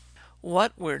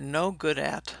What we're no good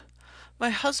at.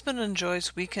 My husband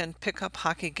enjoys weekend pickup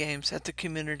hockey games at the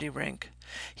community rink.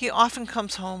 He often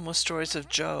comes home with stories of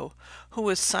Joe, who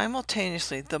is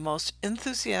simultaneously the most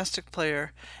enthusiastic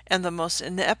player and the most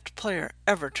inept player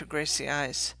ever to grace the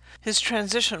ice. His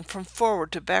transition from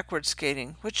forward to backward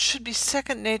skating, which should be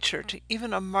second nature to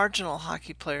even a marginal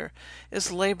hockey player,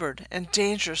 is labored and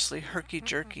dangerously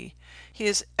herky-jerky. He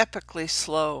is epically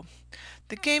slow.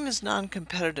 The game is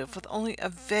non-competitive, with only a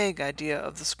vague idea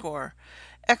of the score.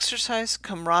 Exercise,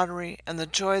 camaraderie, and the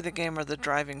joy of the game are the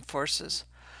driving forces.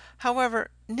 However,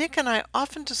 Nick and I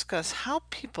often discuss how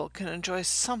people can enjoy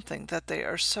something that they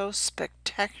are so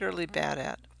spectacularly bad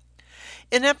at.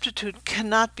 Ineptitude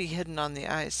cannot be hidden on the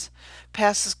ice.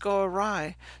 Passes go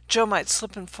awry. Joe might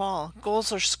slip and fall.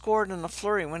 Goals are scored in a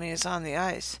flurry when he is on the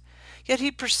ice. Yet he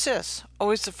persists,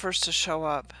 always the first to show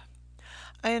up.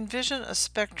 I envision a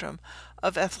spectrum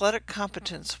of athletic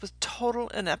competence with total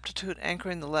ineptitude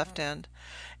anchoring the left end,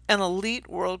 and elite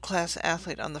world-class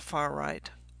athlete on the far right.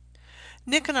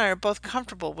 Nick and I are both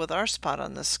comfortable with our spot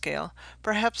on this scale,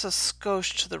 perhaps a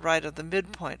skosh to the right of the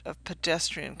midpoint of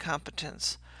pedestrian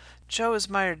competence. Joe is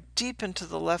mired deep into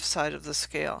the left side of the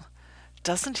scale.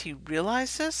 Doesn't he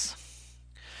realize this?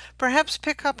 Perhaps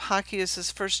pickup hockey is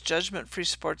his first judgment-free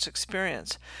sports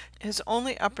experience, his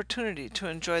only opportunity to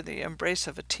enjoy the embrace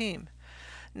of a team.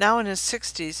 Now in his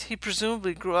 60s, he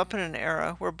presumably grew up in an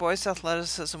era where boys'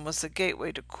 athleticism was the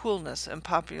gateway to coolness and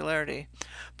popularity,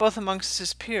 both amongst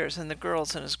his peers and the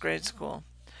girls in his grade school.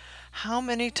 How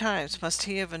many times must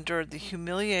he have endured the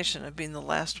humiliation of being the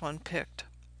last one picked?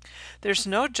 There's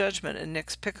no judgment in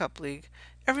Nick's pickup league.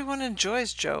 Everyone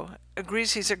enjoys Joe,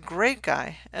 agrees he's a great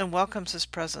guy, and welcomes his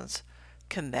presence.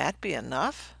 Can that be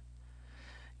enough?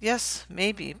 Yes,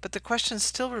 maybe, but the question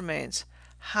still remains,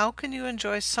 how can you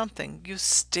enjoy something you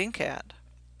stink at?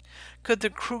 Could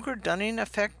the Kruger-Dunning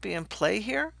effect be in play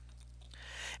here?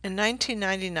 In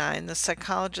 1999, the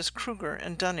psychologists Kruger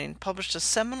and Dunning published a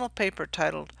seminal paper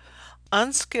titled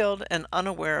Unskilled and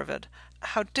Unaware of It: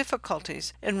 How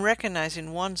Difficulties in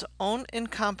Recognizing One's Own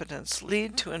Incompetence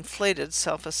Lead to Inflated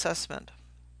Self-Assessment.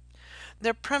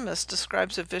 Their premise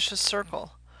describes a vicious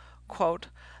circle. Quote,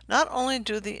 not only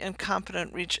do the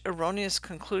incompetent reach erroneous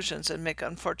conclusions and make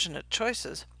unfortunate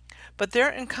choices, but their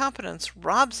incompetence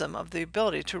robs them of the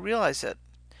ability to realize it.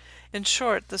 In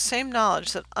short, the same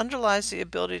knowledge that underlies the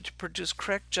ability to produce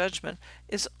correct judgment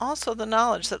is also the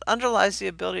knowledge that underlies the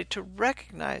ability to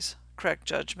recognize correct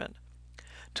judgment.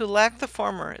 To lack the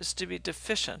former is to be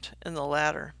deficient in the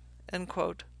latter. End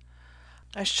quote.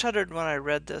 I shuddered when I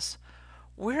read this.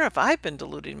 Where have I been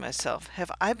deluding myself?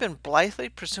 Have I been blithely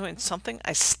pursuing something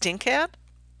I stink at?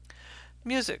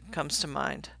 Music comes to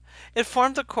mind. It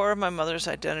formed the core of my mother's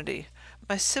identity.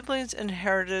 My siblings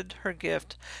inherited her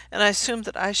gift, and I assumed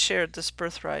that I shared this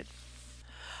birthright.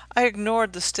 I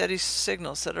ignored the steady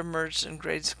signals that emerged in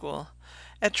grade school.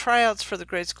 At tryouts for the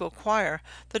grade school choir,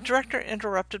 the director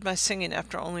interrupted my singing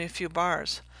after only a few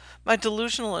bars. My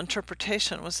delusional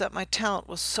interpretation was that my talent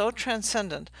was so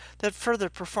transcendent that further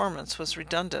performance was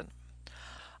redundant.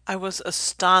 I was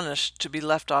astonished to be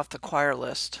left off the choir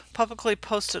list, publicly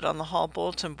posted on the hall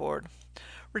bulletin board.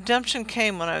 Redemption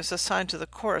came when I was assigned to the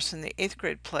chorus in the 8th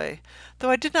grade play, though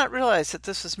I did not realize that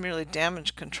this was merely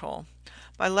damage control.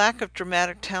 My lack of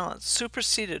dramatic talent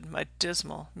superseded my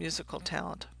dismal musical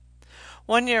talent.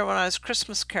 One year when I was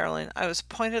Christmas caroling, I was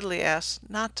pointedly asked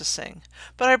not to sing,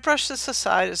 but I brushed this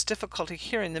aside as difficulty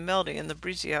hearing the melody in the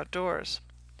breezy outdoors.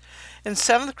 In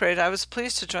 7th grade, I was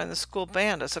pleased to join the school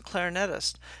band as a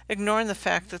clarinetist, ignoring the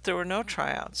fact that there were no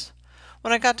tryouts.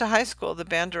 When I got to high school, the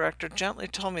band director gently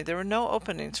told me there were no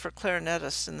openings for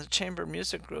clarinetists in the chamber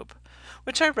music group,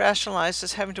 which I rationalized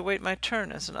as having to wait my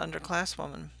turn as an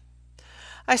underclasswoman.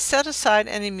 I set aside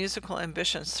any musical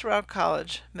ambitions throughout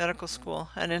college, medical school,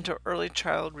 and into early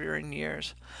child-rearing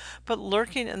years, but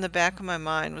lurking in the back of my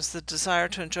mind was the desire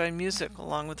to enjoy music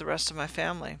along with the rest of my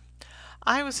family.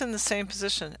 I was in the same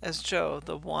position as Joe,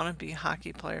 the wannabe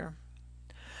hockey player.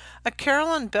 A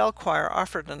Carillon Bell Choir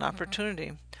offered an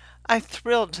opportunity. I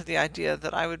thrilled to the idea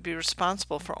that I would be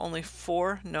responsible for only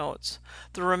 4 notes.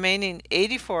 The remaining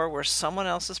 84 were someone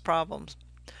else's problems.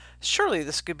 Surely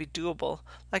this could be doable,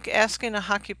 like asking a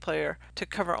hockey player to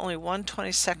cover only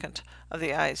 1/22nd of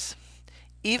the ice.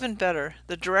 Even better,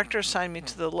 the director assigned me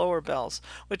to the lower bells,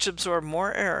 which absorb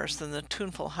more errors than the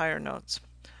tuneful higher notes.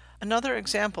 Another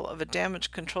example of a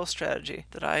damage control strategy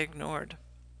that I ignored.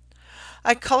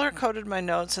 I color-coded my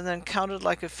notes and then counted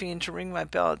like a fiend to ring my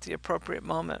bell at the appropriate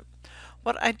moment.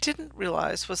 What I didn't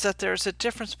realize was that there is a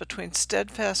difference between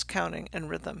steadfast counting and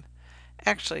rhythm.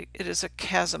 Actually, it is a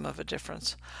chasm of a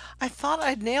difference. I thought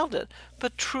I'd nailed it,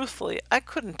 but truthfully, I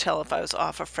couldn't tell if I was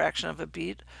off a fraction of a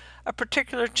beat, a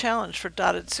particular challenge for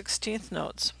dotted 16th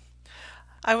notes.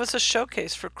 I was a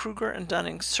showcase for Kruger and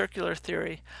Dunning's circular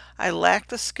theory. I lacked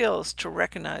the skills to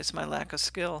recognize my lack of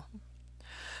skill.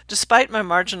 Despite my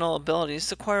marginal abilities,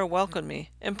 the choir welcomed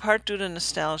me, in part due to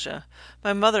nostalgia.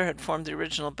 My mother had formed the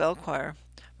original bell choir.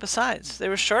 Besides, they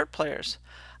were short players.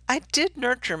 I did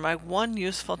nurture my one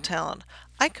useful talent.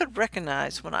 I could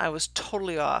recognize when I was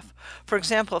totally off. For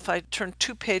example, if I turned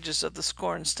 2 pages of the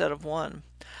score instead of one.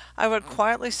 I would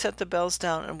quietly set the bells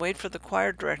down and wait for the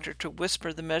choir director to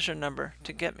whisper the measure number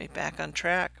to get me back on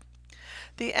track.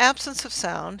 The absence of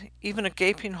sound, even a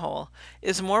gaping hole,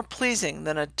 is more pleasing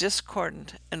than a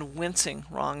discordant and wincing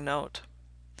wrong note.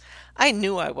 I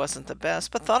knew I wasn't the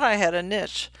best, but thought I had a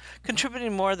niche,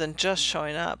 contributing more than just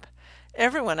showing up.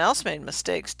 Everyone else made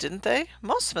mistakes, didn't they?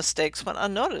 Most mistakes went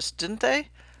unnoticed, didn't they?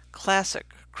 Classic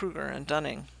Kruger and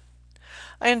Dunning.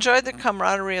 I enjoyed the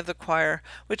camaraderie of the choir,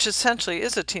 which essentially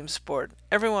is a team sport,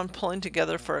 everyone pulling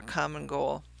together for a common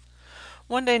goal.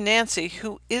 One day Nancy,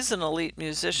 who is an elite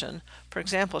musician, for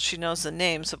example, she knows the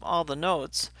names of all the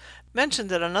notes, mentioned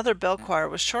that another bell choir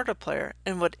was short a player,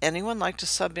 and would anyone like to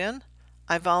sub in?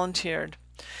 I volunteered.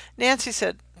 Nancy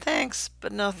said, "Thanks,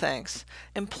 but no thanks,"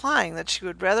 implying that she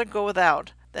would rather go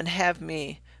without than have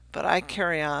me, but I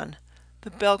carry on.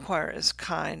 The bell choir is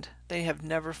kind. They have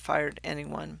never fired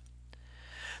anyone.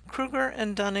 Kruger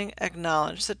and Dunning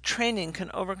acknowledge that training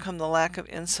can overcome the lack of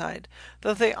insight,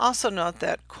 though they also note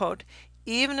that, quote,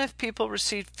 even if people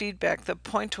receive feedback that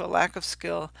point to a lack of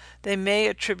skill, they may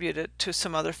attribute it to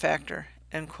some other factor,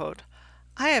 end quote.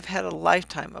 I have had a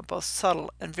lifetime of both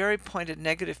subtle and very pointed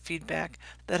negative feedback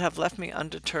that have left me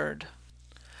undeterred.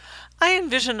 I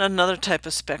envision another type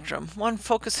of spectrum, one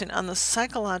focusing on the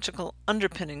psychological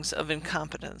underpinnings of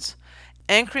incompetence.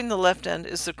 Anchoring the left end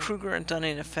is the Kruger and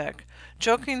Dunning effect,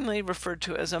 jokingly referred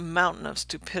to as a mountain of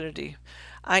stupidity,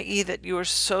 i.e. that you are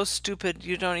so stupid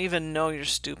you don't even know you're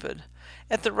stupid.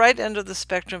 At the right end of the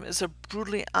spectrum is a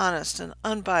brutally honest and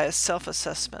unbiased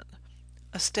self-assessment,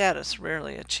 a status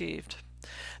rarely achieved.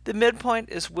 The midpoint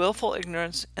is willful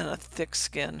ignorance and a thick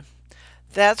skin.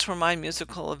 That's where my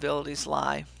musical abilities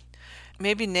lie.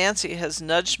 Maybe Nancy has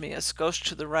nudged me a skosh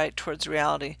to the right towards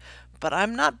reality, but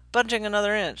I'm not budging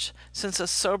another inch, since a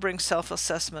sobering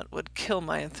self-assessment would kill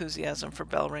my enthusiasm for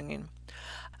bell ringing.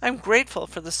 I'm grateful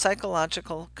for the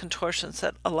psychological contortions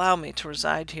that allow me to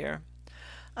reside here.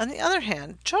 On the other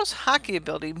hand, Joe's hockey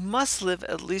ability must live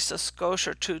at least a skosh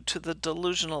or two to the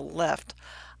delusional left.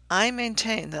 I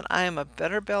maintain that I am a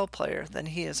better bell player than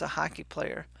he is a hockey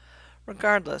player.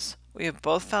 Regardless, we have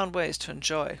both found ways to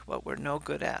enjoy what we're no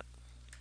good at.